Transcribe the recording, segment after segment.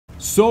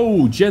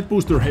So, jet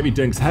booster heavy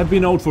tanks have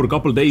been out for a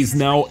couple days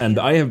now, and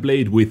I have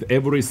played with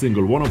every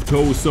single one of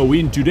those. So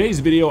in today's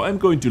video I'm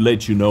going to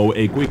let you know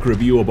a quick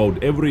review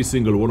about every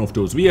single one of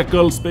those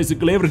vehicles,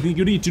 basically everything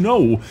you need to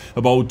know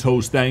about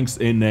those tanks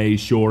in a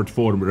short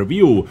form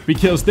review.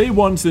 Because day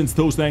one since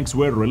those tanks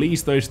were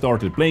released, I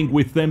started playing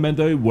with them and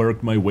I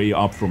worked my way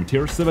up from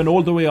tier 7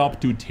 all the way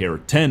up to tier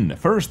 10.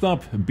 First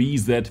up,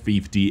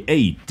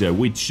 BZ58,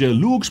 which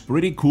looks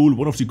pretty cool,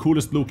 one of the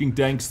coolest looking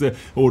tanks,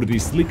 or the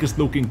slickest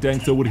looking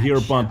tanks over here.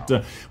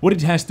 But what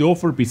it has to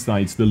offer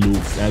besides the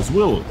looks as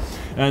well.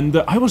 And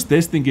I was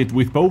testing it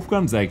with both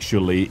guns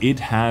actually. It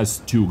has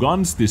two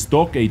guns, the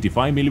stock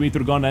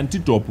 85mm gun and the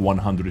top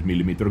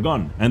 100mm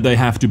gun. And I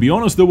have to be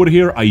honest over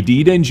here, I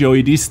did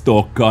enjoy the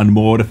stock gun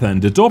more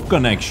than the top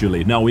gun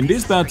actually. Now in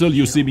this battle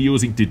you see me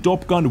using the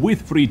top gun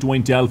with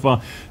 320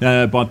 alpha,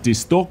 but the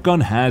stock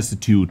gun has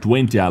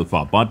 220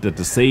 alpha. But at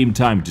the same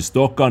time the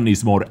stock gun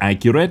is more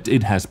accurate,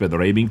 it has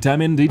better aiming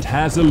time and it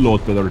has a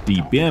lot better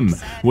DPM.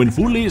 When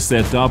fully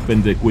set up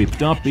and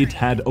equipped up, it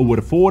had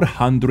over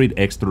 400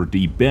 extra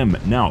DPM.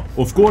 Now,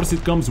 of course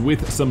it comes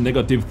with some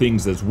negative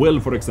things as well,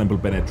 for example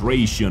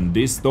penetration.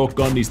 This stock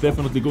gun is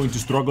definitely going to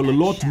struggle a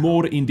lot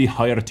more in the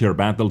higher tier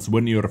battles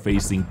when you're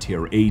facing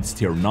tier 8s,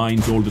 tier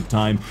 9s all the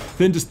time.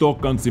 Then the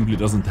stock gun simply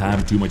doesn't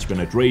have too much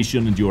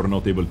penetration and you're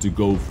not able to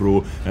go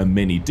through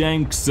many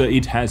tanks.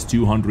 It has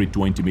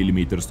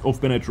 220mm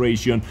of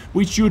penetration,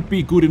 which should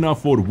be good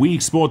enough for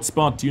weak spots,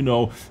 but you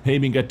know,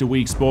 aiming at the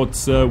weak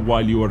spots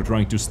while you are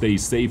trying to stay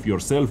safe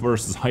yourself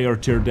versus higher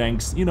tier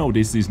tanks, you know,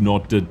 this is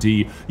not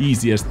the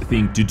easiest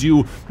thing to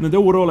do. And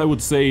overall I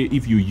would say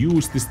if you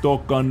use the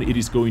stock gun, it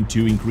is going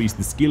to increase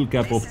the skill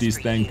cap of this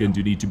tank and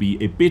you need to be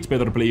a bit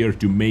better player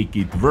to make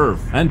it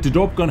worth. And the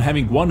top gun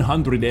having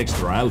 100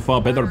 extra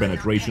alpha, better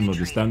penetration on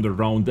the standard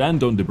round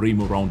and on the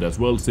premium round as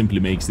well, simply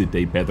makes it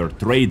a better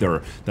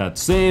trader. That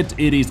said,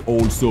 it is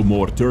also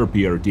more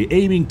terpier. The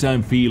aiming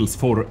time feels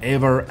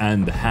forever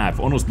and a half.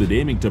 Honestly, the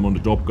aiming time on the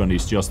top gun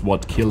is just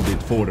what killed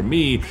it for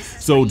me.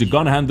 So the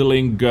gun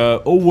handling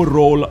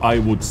overall I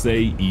would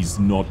say is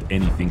not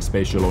anything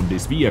special on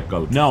this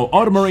vehicle. Now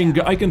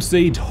armoring, I can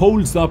say it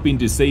holds up in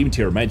the same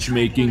tier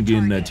matchmaking,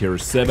 in tier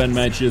 7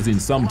 matches, in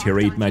some tier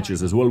 8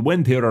 matches as well,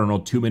 when there are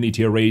not too many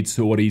tier 8s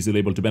who are easily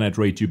able to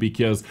penetrate you,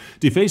 because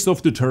the face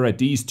of the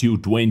turret is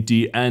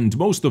 220 and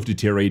most of the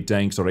tier 8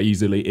 tanks are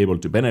easily able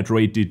to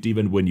penetrate it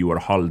even when you are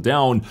hull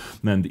down,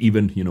 and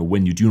even, you know,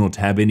 when you do not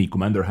have any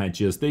commander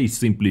hatches, they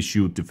simply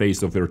shoot the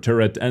face of your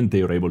turret and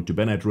they are able to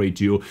penetrate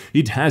you.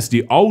 It has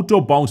the auto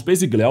bounce,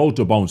 basically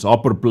auto bounce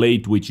upper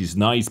plate, which is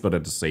nice, but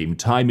at the same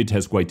time it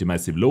has quite a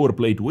massive lower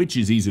plate, which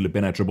is easily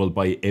penetrable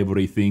by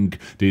everything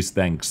this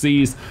tank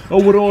sees.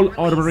 Overall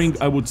armoring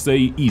I would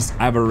say is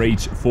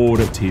average for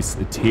this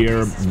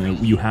tier.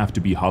 You have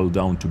to be hull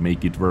down to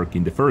make it work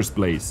in the first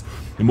place.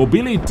 The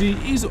mobility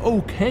is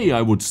okay,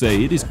 I would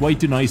say. It is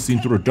quite a nice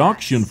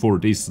introduction for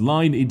this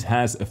line. It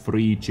has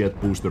 3 jet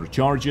booster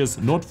charges,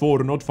 not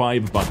 4, not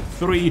 5, but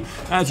 3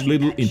 as a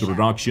little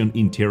introduction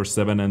in tier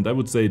 7, and I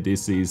would say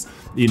this is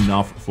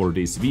enough for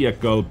this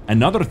vehicle.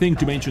 Another thing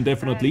to mention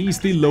definitely is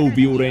the low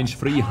view range,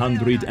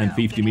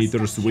 350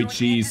 meters,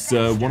 which is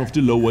one of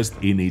the lowest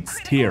in its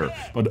tier.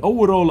 But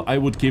overall I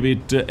would give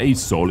it a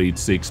solid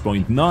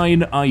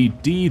 6.9. I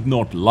did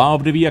not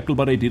love the vehicle,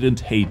 but I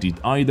didn't hate it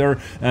either,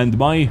 and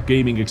my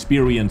gaming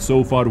experience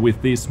so far with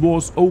this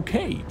was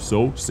okay,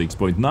 so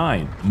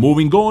 6.9.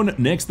 Moving on,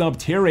 next up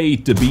tier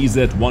 8, the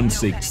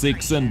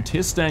BZ166, and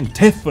this tank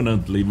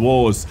definitely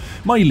was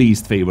my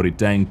least favorite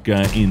tank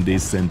in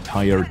this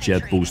entire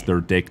jet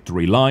booster tech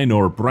tree line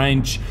or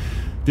branch.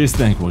 This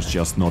tank was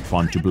just not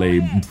fun to play,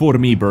 for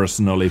me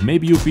personally.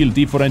 Maybe you feel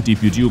different,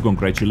 if you do,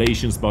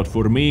 congratulations, but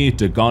for me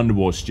the gun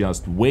was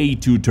just way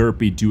too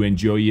terpy to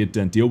enjoy it,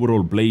 and the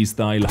overall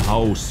playstyle,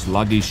 how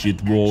sluggish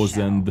it was,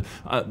 and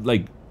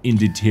like in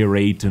the tier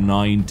 8,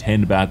 9,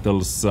 10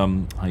 battles,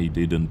 I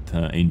didn't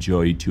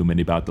enjoy too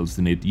many battles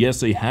in it.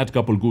 Yes, I had a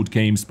couple good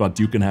games, but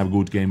you can have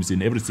good games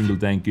in every single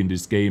tank in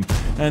this game.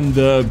 And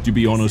to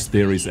be honest,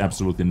 there is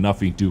absolutely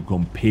nothing to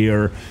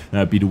compare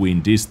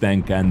between this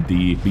tank and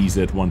the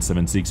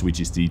BZ176,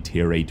 which is the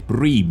tier 8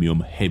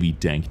 premium heavy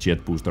tank,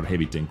 jet booster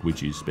heavy tank,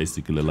 which is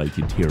basically like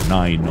a tier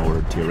 9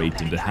 or tier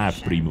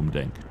 8.5 premium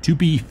tank, to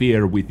be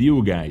fair with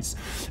you guys.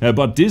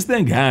 But this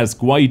tank has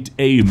quite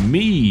a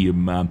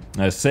meme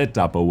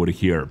setup over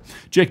here.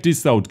 Check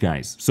this out,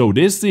 guys. So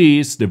this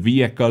is the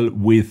vehicle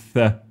with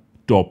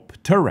top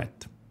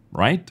turret,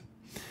 right?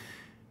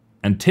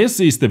 And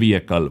this is the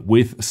vehicle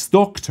with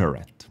stock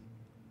turret.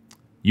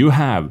 You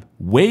have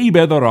way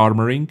better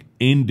armoring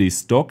in the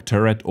stock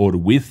turret or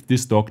with the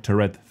stock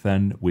turret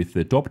than with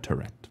the top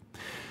turret.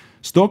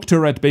 Stock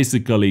turret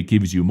basically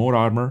gives you more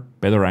armor,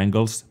 better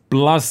angles,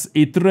 plus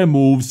it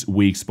removes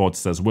weak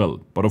spots as well.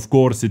 But of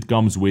course it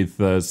comes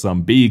with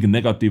some big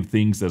negative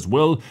things as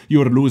well.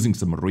 You're losing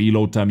some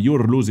reload time,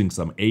 you're losing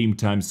some aim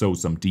time, so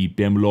some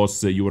DPM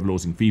loss, you're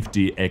losing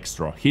 50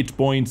 extra hit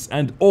points,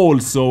 and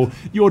also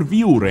your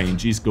view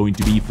range is going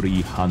to be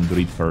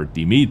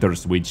 330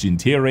 meters, which in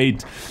tier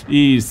 8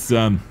 is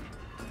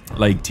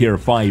like tier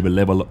 5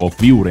 level of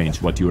view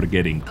range what you're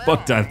getting.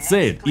 But that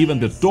said, even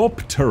the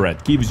top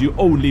turret gives you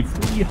only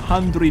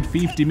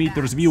 350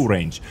 meters view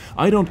range.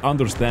 I don't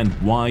understand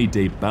why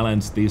they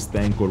balanced this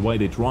tank, or why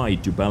they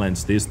tried to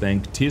balance this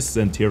tank, TIS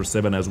and tier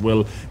 7 as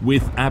well,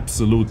 with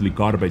absolutely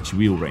garbage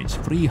view range.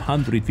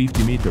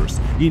 350 meters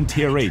in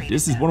tier 8.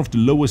 This is one of the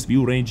lowest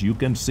view range you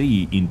can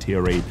see in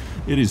tier 8.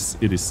 It is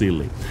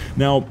silly.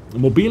 Now,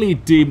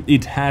 mobility,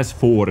 it has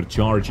 4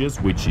 charges,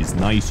 which is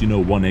nice, you know,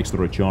 1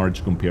 extra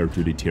charge compared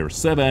to the tier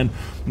 7,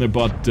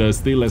 but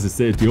still, as I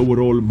said, the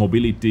overall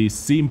mobility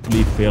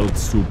simply felt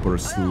super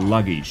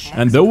sluggish.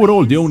 And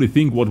overall, the only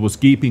thing what was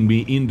keeping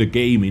me in the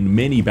game in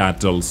many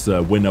battles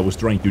when I was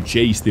trying to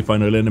chase the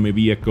final enemy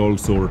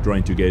vehicles, or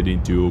trying to get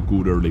into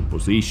good early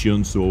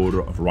positions,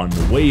 or run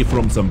away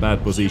from some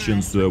bad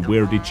positions,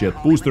 were the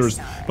jet boosters.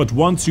 But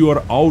once you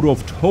are out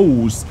of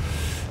tows,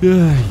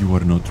 you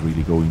are not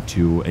really going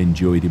to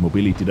enjoy the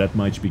mobility that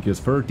much, because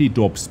 30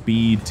 top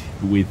speed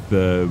with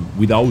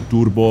without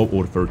turbo,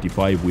 or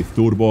 35 with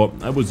turbo.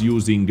 I was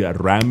using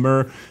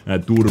rammer,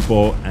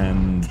 turbo,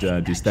 and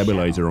the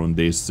stabilizer on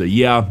this.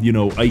 Yeah, you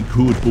know, I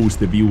could boost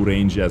the view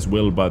range as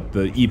well, but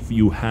if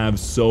you have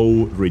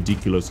so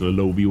ridiculously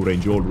low view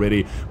range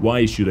already,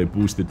 why should I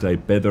boost it? I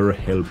better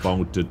help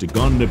out the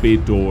gun a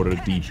bit, or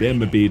deep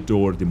them a bit,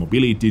 or the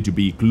mobility to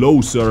be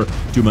closer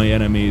to my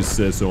enemies,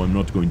 so I'm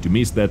not going to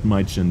miss that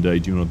much, and I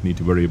do not need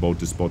to worry about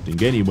the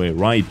spotting anyway,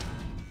 right?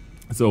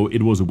 So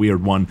it was a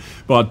weird one,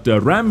 but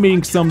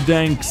ramming some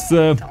tanks,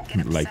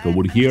 like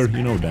over here,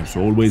 you know, that's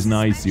always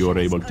nice. You're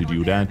able to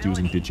do that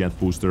using the jet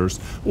boosters,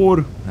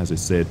 or, as I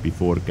said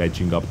before,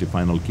 catching up the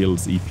final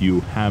kills if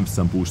you have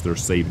some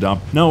boosters saved up.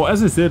 Now,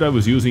 as I said, I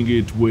was using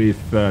it with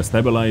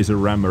stabilizer,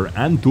 rammer,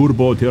 and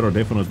turbo. There are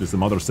definitely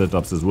some other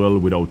setups as well.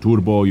 Without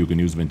turbo, you can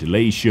use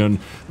ventilation,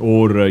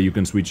 or you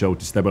can switch out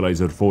the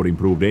stabilizer for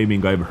improved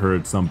aiming. I've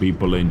heard some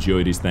people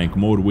enjoy this tank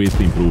more with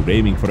improved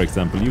aiming, for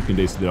example. You can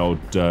test it out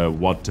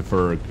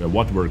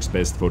what works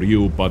best for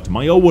you, but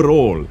my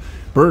overall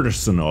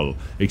personal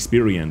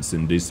experience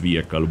in this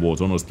vehicle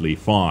was honestly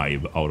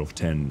 5 out of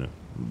 10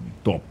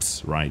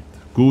 tops, right?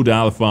 Good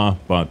alpha,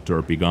 but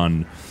derpy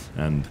gun,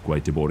 and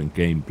quite a boring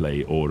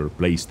gameplay or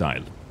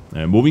playstyle.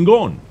 Moving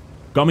on.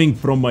 Coming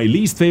from my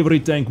least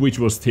favorite tank, which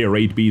was tier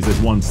 8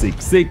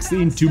 BZ166,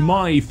 into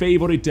my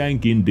favorite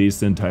tank in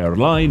this entire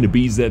line,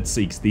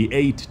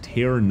 BZ68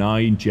 tier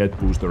 9 jet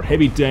booster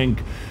heavy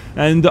tank.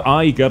 And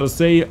I gotta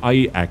say,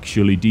 I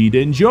actually did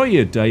enjoy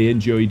it. I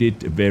enjoyed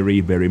it very,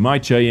 very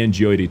much. I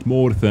enjoyed it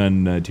more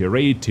than tier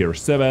 8, tier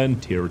 7,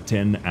 tier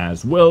 10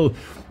 as well.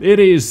 It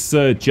is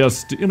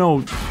just, you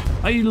know,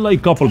 I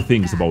like a couple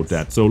things about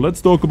that. So let's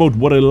talk about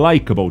what I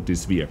like about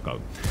this vehicle.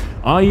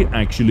 I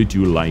actually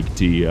do like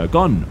the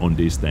gun on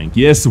this tank.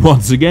 Yes,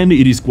 once again,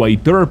 it is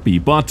quite derpy,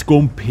 but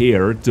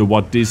compared to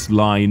what this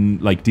line,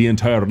 like the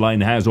entire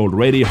line has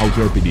already, how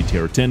derpy the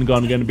tier 10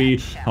 gun can be,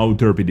 how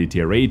derpy the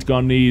tier 8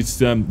 gun is,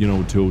 you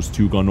know, those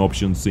 2 gun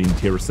options in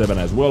tier 7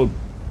 as well.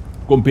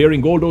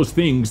 Comparing all those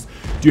things,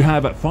 to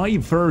have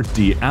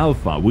 530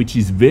 alpha, which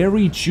is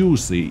very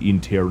juicy in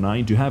tier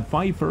 9, to have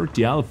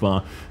 530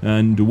 alpha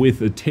and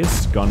with a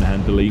test gun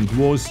handling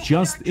was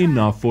just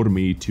enough for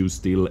me to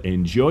still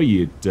enjoy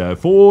it.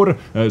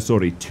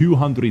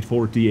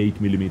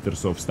 248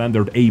 millimeters of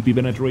standard AP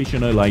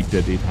penetration. I like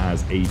that it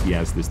has 80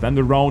 as the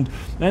standard round,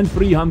 and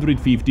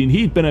 315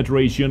 heat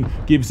penetration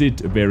gives it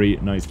very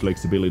nice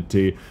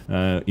flexibility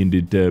in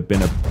the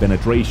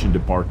penetration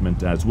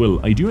department as well.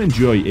 I do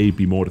enjoy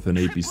AP more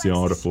than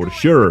APCR for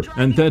sure,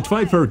 and that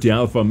 530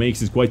 alpha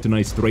makes it quite a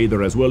nice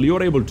trader as well.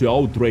 You're able to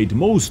outrate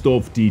most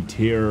of the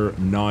tier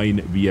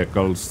 9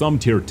 vehicles, some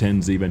tier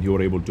 10s even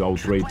you're able to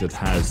outrate that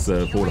has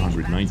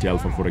 490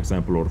 alpha, for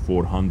example, or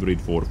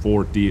 400,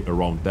 440,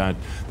 around that.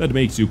 That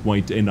makes you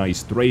quite a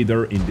nice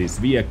trader in this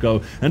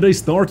vehicle, and I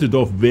started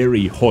off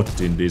very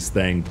hot in this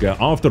tank.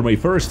 After my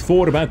first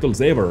 4 battles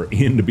ever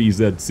in the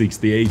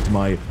BZ68,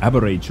 my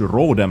average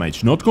raw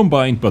damage, not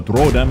combined, but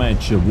raw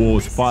damage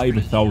was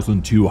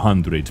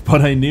 5,200.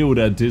 But I knew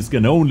that this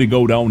can only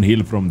go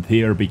downhill from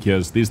there,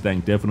 because this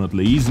tank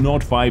definitely is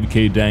not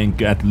 5k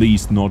tank, at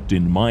least not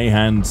in my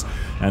hands.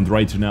 And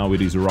right now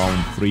it is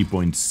around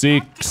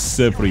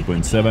 3.6,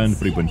 3.7,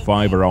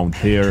 3.5, around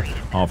here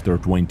after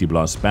 20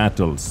 plus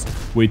battles,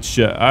 which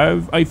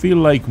I feel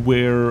like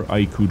where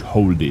I could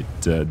hold it,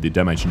 the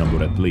damage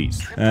number at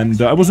least. And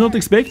I was not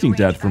expecting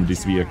that from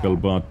this vehicle,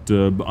 but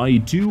I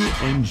do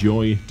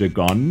enjoy the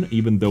gun,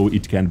 even though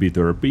it can be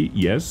derpy,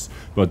 yes,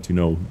 but you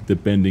know,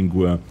 depending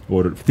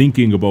or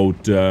thinking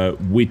about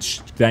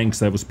which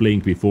tanks I was playing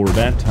before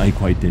that, I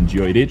quite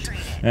enjoyed it.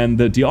 And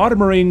the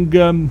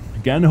armoring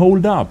can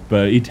hold up.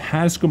 It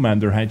has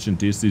commander hatch, and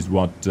this is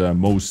what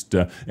most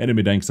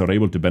enemy tanks are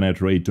able to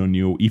penetrate on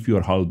you if you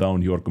are hull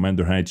down your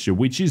commander hatch,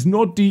 which is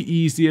not the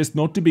easiest,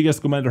 not the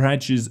biggest commander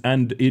hatches,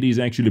 and it is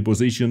actually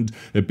positioned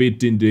a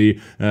bit in the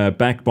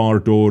back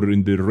part or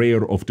in the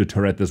rear of the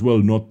turret as well,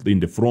 not in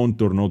the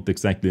front or not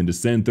exactly in the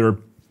center.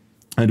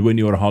 And when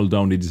you are hull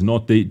down, it is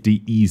not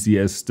the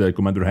easiest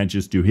commander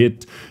hatches to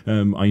hit.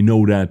 I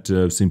know that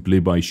simply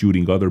by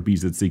shooting other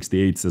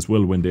BZ-68s as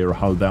well when they are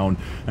hull down.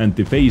 And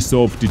the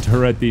face-off, the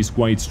turret is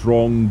quite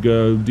strong.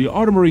 The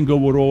armoring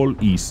overall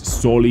is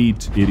solid.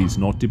 It is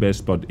not the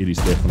best, but it is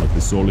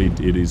definitely solid.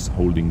 It is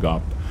holding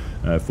up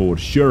for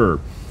sure.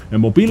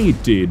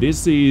 Mobility,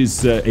 this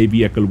is a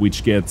vehicle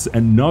which gets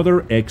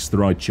another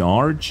extra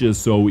charge,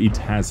 so it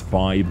has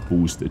 5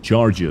 boost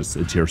charges.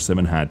 Tier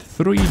 7 had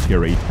 3,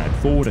 Tier 8 had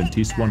 4, and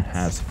this one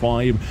has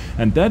 5,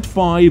 and that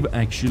 5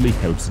 actually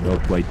helps it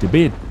out quite a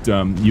bit.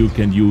 You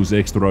can use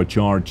extra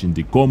charge in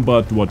the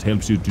combat, what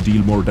helps you to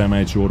deal more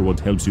damage or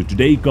what helps you to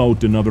take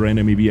out another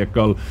enemy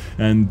vehicle,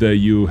 and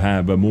you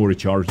have more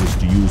charges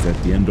to use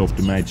at the end of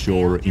the match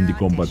or in the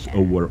combat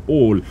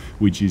overall,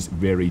 which is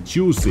very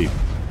juicy.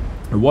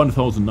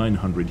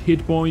 1,900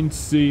 hit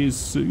points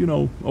is, you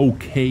know,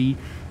 okay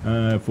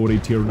for a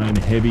tier 9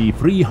 heavy.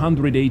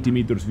 380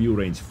 meters view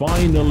range.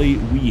 Finally,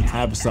 we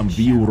have some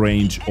view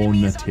range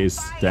on this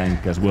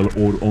tank as well,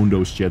 or on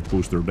those jet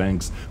booster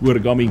tanks. We're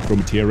coming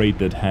from tier 8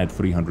 that had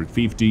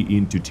 350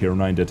 into tier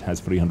 9 that has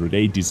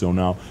 380, so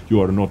now you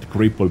are not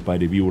crippled by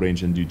the view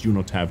range and you do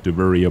not have to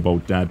worry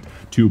about that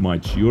too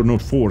much. You're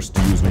not forced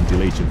to use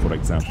ventilation, for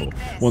example.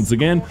 Once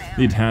again,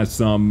 it has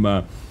some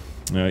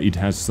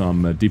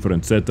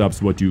different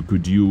setups what you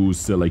could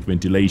use, like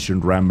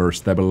ventilation, rammer,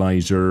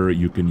 stabilizer.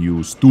 You can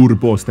use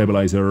turbo,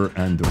 stabilizer,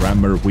 and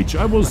rammer, which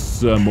I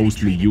was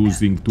mostly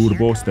using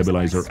turbo,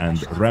 stabilizer,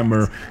 and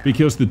rammer,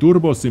 because the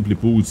turbo simply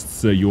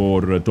boosts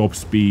your top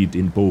speed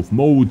in both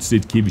modes.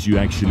 It gives you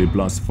actually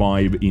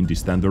 +5 in the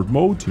standard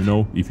mode, you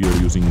know, if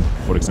you're using,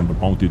 for example,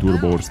 bounty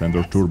turbo or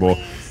standard turbo,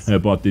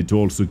 but it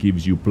also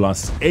gives you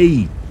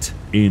 +8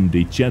 in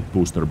the jet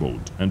booster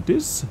mode, and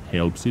this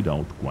helps it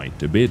out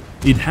quite a bit.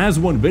 It has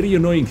one very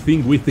annoying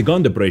thing with the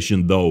gun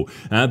depression though,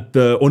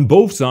 on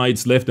both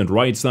sides, left and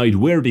right side,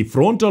 where the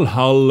frontal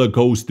hull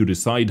goes to the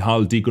side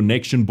hull, the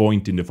connection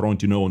point in the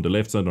front, you know, on the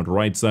left side, on the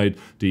right side,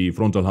 the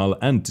frontal hull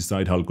and the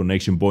side hull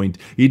connection point,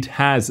 it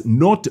has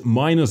not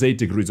 -8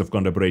 degrees of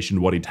gun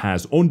depression what it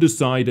has on the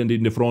side and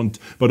in the front,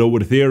 but over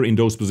there in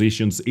those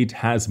positions it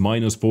has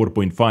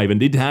 -4.5,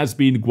 and it has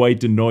been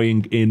quite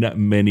annoying in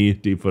many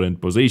different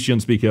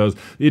positions, because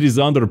it is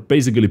under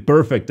basically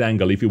perfect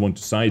angle if you want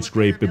to side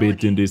scrape a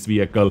bit in this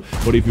vehicle,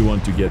 but if you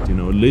want to get, you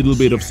know, a little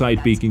bit of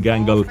side peeking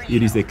angle,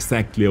 it is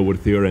exactly over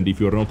there, and if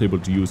you're not able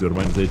to use your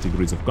 -8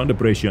 degrees of gun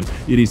depression,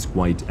 it is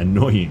quite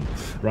annoying,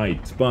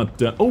 right?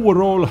 But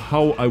overall,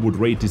 how I would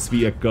rate this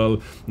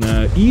vehicle,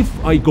 if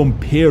I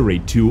compare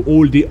it to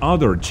all the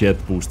other jet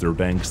booster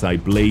tanks I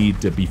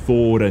played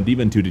before, and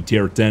even to the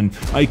tier 10,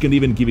 I can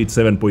even give it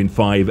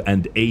 7.5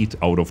 and 8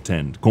 out of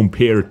 10,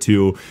 compared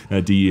to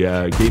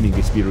the gaming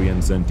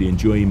experience and the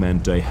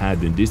enjoyment I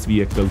had in this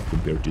vehicle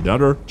compared to the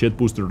other jet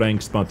booster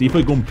tanks. But if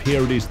I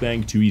compare this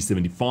tank to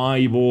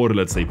E75 or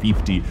let's say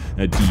 50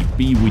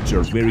 DP, which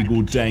are very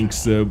good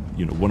tanks,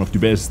 you know, one of the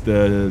best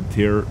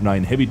tier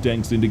 9 heavy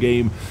tanks in the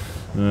game,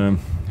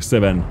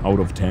 7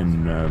 out of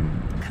 10,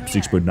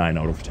 6.9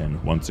 out of 10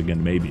 once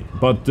again maybe.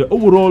 But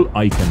overall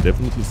I can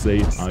definitely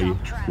say I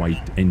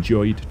quite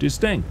enjoyed this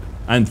tank.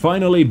 And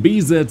finally,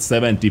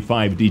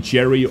 BZ-75, the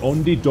cherry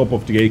on the top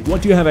of the cake,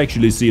 what you have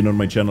actually seen on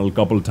my channel a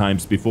couple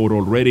times before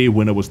already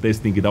when I was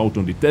testing it out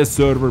on the test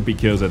server,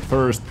 because at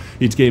first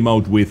it came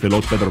out with a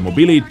lot better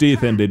mobility,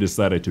 then they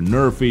decided to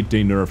nerf it.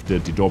 They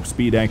nerfed the top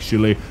speed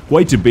actually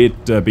quite a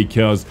bit,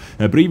 because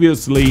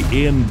previously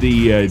in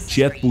the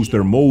jet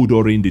booster mode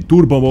or in the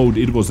turbo mode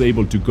it was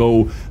able to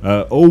go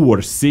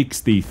over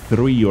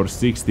 63 or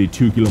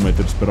 62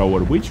 kilometers per hour,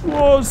 which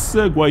was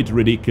quite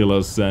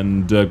ridiculous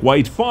and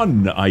quite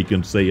fun, I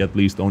can say, at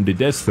least on the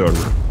test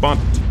server. But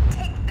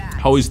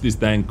how is this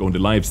tank on the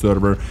live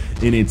server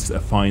in its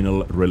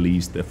final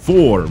released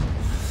form?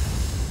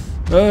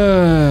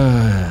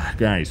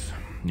 Guys,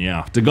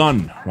 yeah, the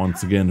gun.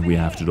 Once again, we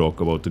have to talk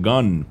about the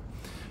gun,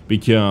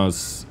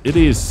 because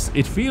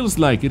it feels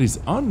like it is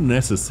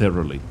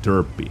unnecessarily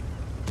derpy.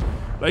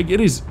 Like, it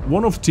is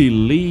one of the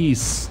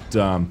least,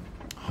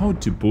 how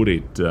to put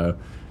it,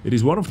 it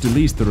is one of the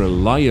least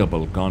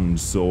reliable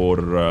guns,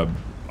 or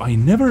I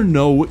never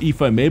know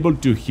if I'm able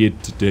to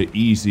hit the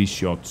easy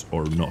shots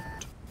or not.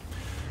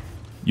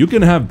 You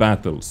can have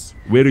battles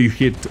where you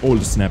hit all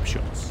the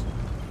snapshots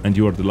and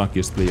you are the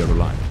luckiest player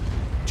alive.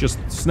 Just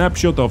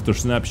snapshot after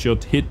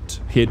snapshot, hit,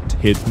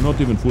 not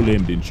even full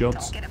aimed in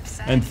shots.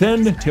 And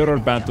then there are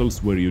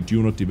battles where you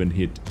do not even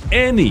hit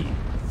any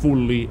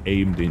fully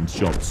aimed in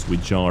shots,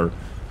 which are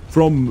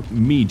from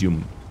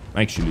medium,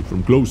 actually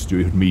from close to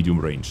medium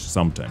range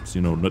sometimes,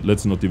 you know.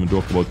 Let's not even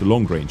talk about the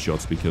long range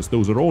shots, because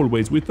those are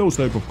always, with those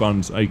type of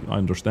guns, I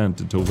understand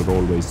that those are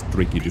always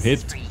tricky to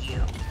hit,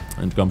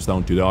 and it comes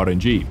down to the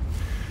RNG.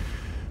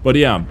 But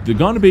yeah, the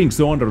gun being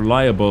so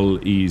unreliable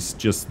is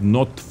just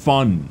not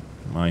fun,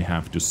 I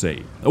have to say.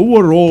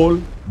 Overall,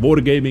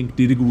 Wargaming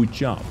did a good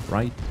job,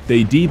 right?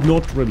 They did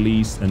not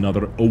release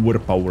another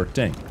overpowered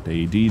tank.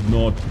 They did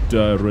not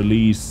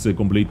release a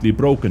completely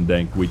broken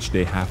tank, which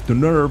they have to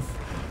nerf.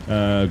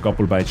 a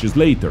couple batches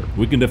later.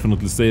 We can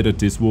definitely say that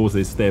this was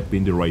a step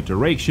in the right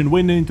direction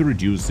when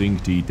introducing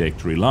the Tech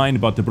Tree line,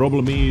 but the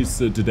problem is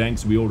the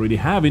tanks we already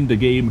have in the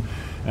game,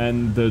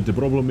 and the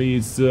problem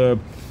is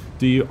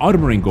the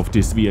armoring of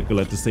this vehicle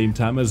at the same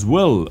time as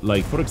well.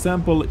 Like, for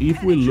example,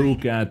 if we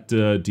look at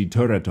the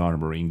turret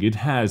armoring, it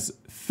has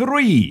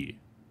 3,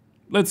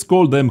 let's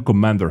call them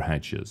commander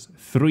hatches.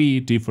 3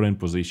 different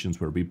positions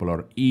where people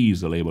are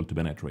easily able to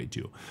penetrate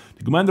you.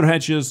 The commander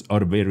hatches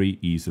are very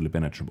easily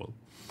penetrable.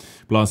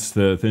 Plus,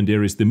 then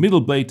there is the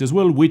middle plate as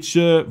well, which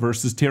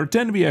versus tier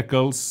 10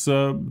 vehicles,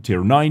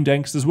 tier 9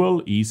 tanks as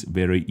well, is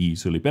very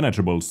easily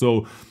penetrable.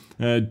 So,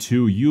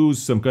 to use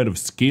some kind of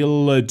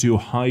skill to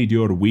hide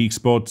your weak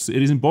spots,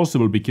 it is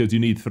impossible because you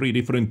need 3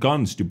 different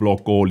guns to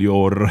block all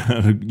your,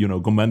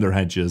 commander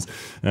hatches,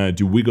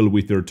 to wiggle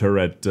with your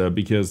turret,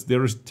 because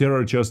there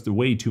are just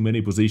way too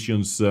many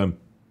positions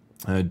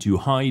to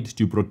hide,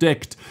 to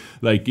protect.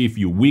 Like, if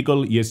you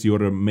wiggle, yes,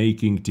 you're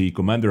making the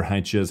commander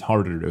hatches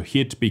harder to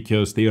hit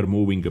because they are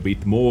moving a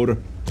bit more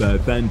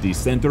than the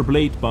center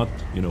plate, but,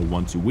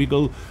 once you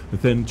wiggle,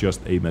 then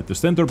just aim at the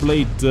center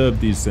plate,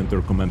 the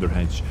center commander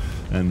hatch,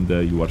 and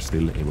you are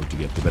still able to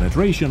get the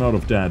penetration out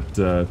of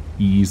that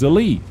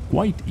easily,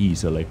 quite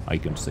easily, I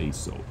can say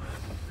so.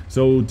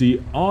 So the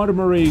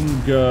armoring,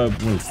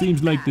 well,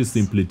 seems like they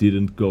simply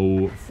didn't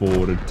go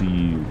for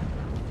the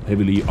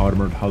heavily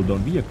armored hull-down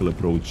vehicle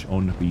approach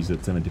on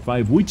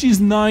BZ-75, which is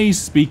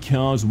nice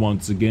because,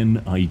 once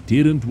again, I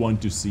didn't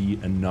want to see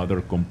another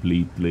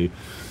completely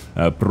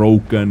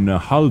broken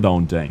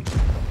hull-down tank.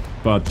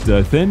 But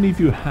then if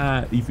you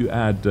add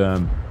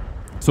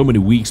so many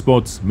weak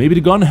spots, maybe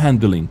the gun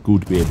handling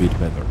could be a bit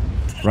better,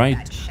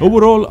 right?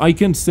 Overall, I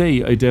can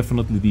say I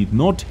definitely did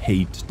not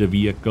hate the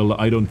vehicle.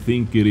 I don't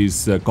think it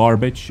is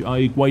garbage.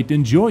 I quite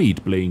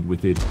enjoyed playing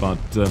with it,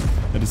 but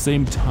at the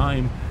same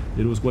time,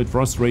 it was quite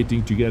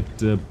frustrating to get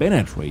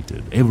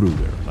penetrated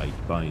everywhere, like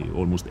by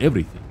almost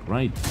everything,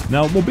 right?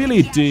 Now,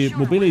 mobility,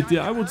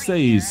 I would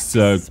say is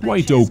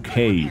quite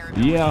okay.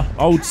 Yeah,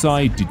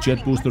 outside the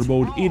jet booster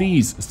mode, it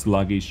is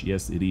sluggish.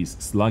 Yes, it is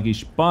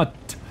sluggish,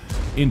 but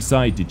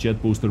inside the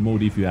jet booster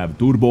mode, if you have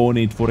turbo on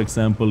it, for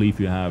example, if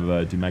you have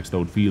the maxed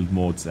out field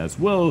modes as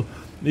well,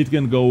 it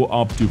can go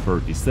up to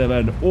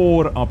 37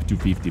 or up to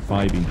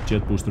 55 in the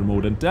jet booster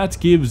mode, and that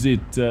gives it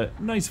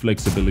nice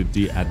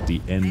flexibility at the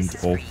end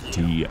of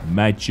the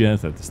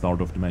matches, at the start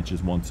of the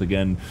matches, once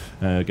again,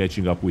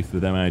 catching up with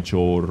the damage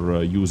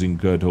or using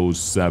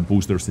those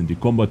boosters in the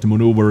combat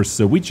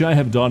maneuvers, which I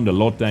have done a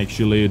lot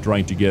actually,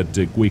 trying to get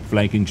quick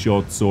flanking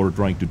shots or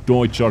trying to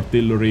dodge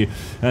artillery,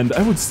 and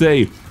I would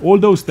say all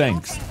those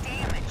tanks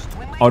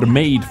are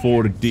made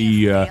for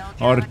the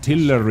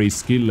artillery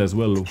skill as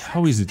well.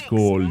 How is it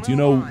called? You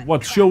know,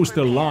 what shows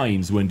the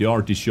lines when the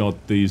arty shot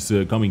is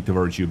coming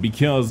towards you.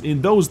 Because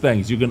in those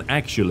tanks you can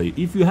actually,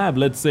 if you have,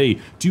 let's say,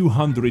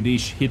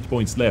 200-ish hit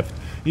points left,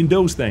 in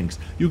those tanks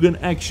you can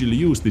actually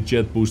use the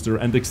jet booster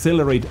and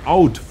accelerate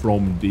out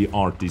from the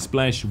arty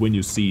splash when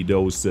you see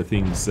those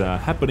things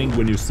happening.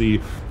 When you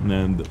see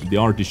the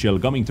arty shell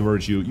coming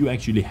towards you, you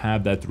actually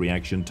have that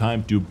reaction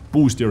time to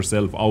boost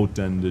yourself out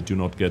and to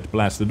not get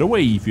blasted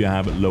away if you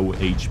have low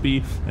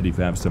HP and if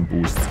you have some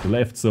boosts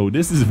left. So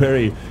this is a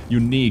very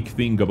unique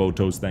thing about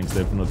those tanks,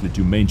 definitely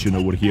to mention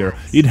over here.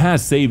 It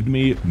has saved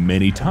me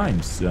many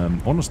times.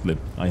 Honestly,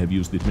 I have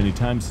used it many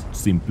times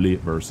simply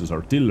versus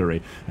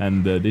artillery,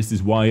 and this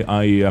is why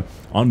I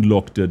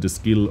unlocked the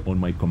skill on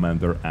my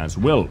commander as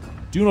well.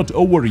 Do not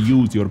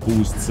overuse your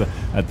boosts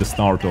at the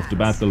start of the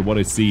battle. What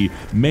I see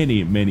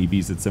many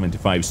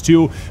BZ-75s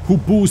too, who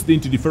boost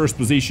into the first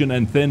position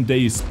and then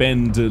they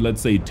spend,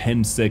 let's say,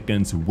 10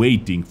 seconds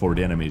waiting for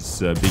the enemies.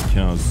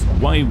 Because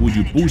why would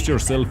you boost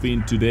yourself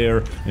into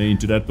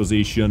that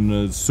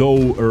position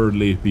so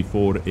early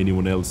before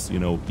anyone else,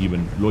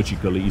 even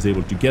logically is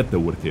able to get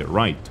over there,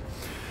 right?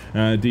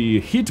 The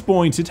hit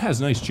points, it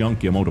has a nice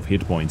chunky amount of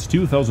hit points,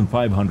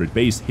 2500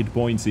 base hit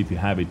points if you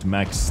have it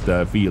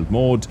maxed field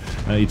mode.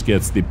 It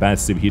gets the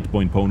passive hit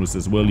point bonus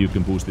as well, you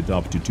can boost it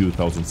up to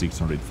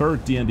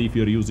 2630, and if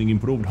you're using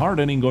improved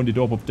hardening on the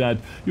top of that,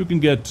 you can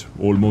get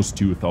almost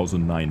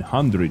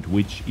 2900,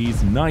 which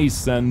is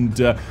nice and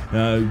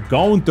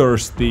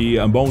counters the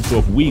amount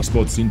of weak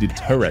spots in the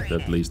turret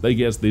at least. I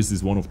guess this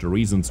is one of the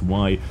reasons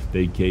why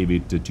they gave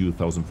it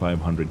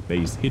 2500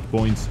 base hit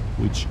points,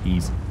 which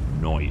is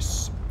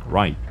nice.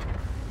 Right,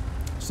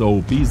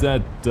 so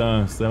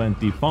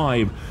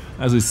BZ-75,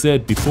 as I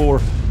said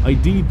before, I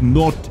did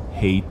not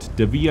hate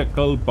the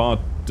vehicle, but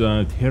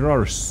there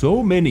are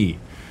so many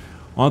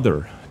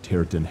other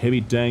tier 10 heavy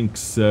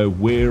tanks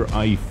where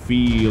I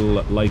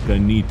feel like I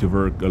need to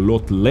work a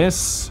lot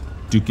less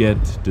to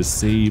get the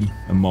same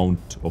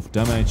amount of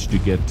damage, to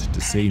get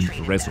the same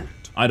result.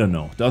 I don't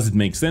know, does it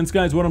make sense,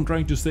 guys, what I'm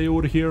trying to say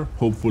over here?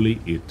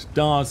 Hopefully it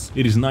does.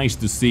 It is nice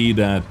to see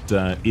that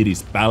it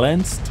is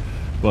balanced.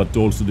 But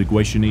also the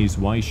question is,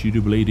 why should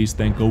you play this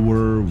tank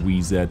over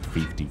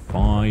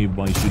VZ-55?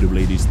 Why should you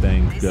play this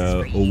tank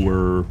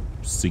over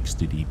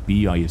 60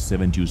 DP,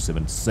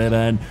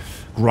 IS-7277,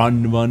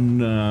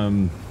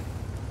 Grunvan,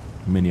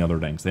 many other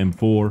tanks,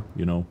 M4,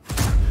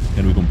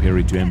 Can we compare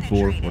it to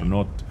M4 or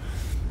not?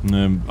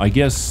 I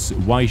guess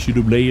why should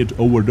you play it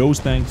over those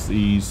tanks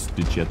is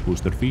the jet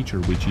booster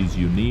feature, which is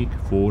unique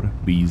for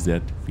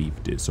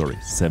BZ75.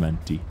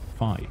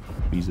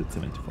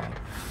 BZ75.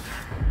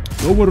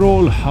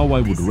 Overall, how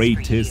I would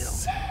rate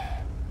this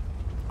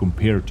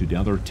compared to the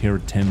other tier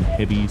 10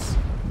 heavies,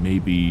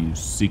 maybe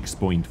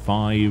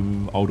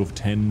 6.5 out of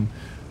 10,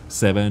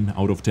 7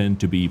 out of 10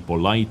 to be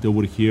polite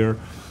over here,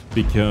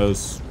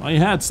 because I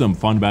had some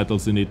fun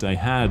battles in it, I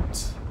had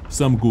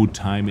some good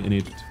time in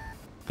it.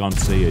 Can't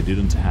say I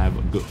didn't have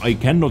a good, I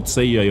cannot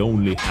say I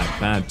only had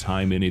bad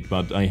time in it,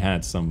 but I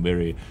had some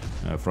very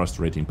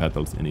frustrating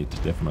battles in it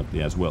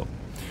definitely as well.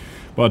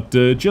 But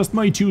just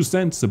my 2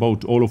 cents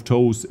about all of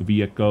those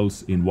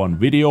vehicles in one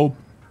video.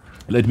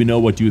 Let me know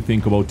what you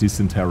think about this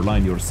entire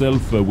line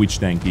yourself, which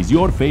tank is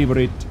your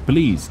favorite.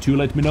 Please do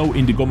let me know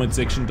in the comment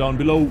section down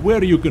below,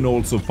 where you can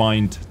also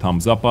find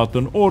thumbs up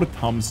button or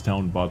thumbs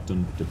down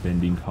button,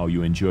 depending how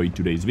you enjoyed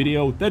today's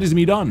video. That is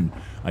me done.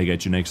 I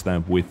get you next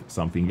time with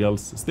something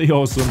else. Stay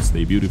awesome,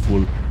 stay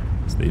beautiful,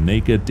 stay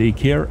naked, take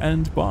care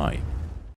and bye.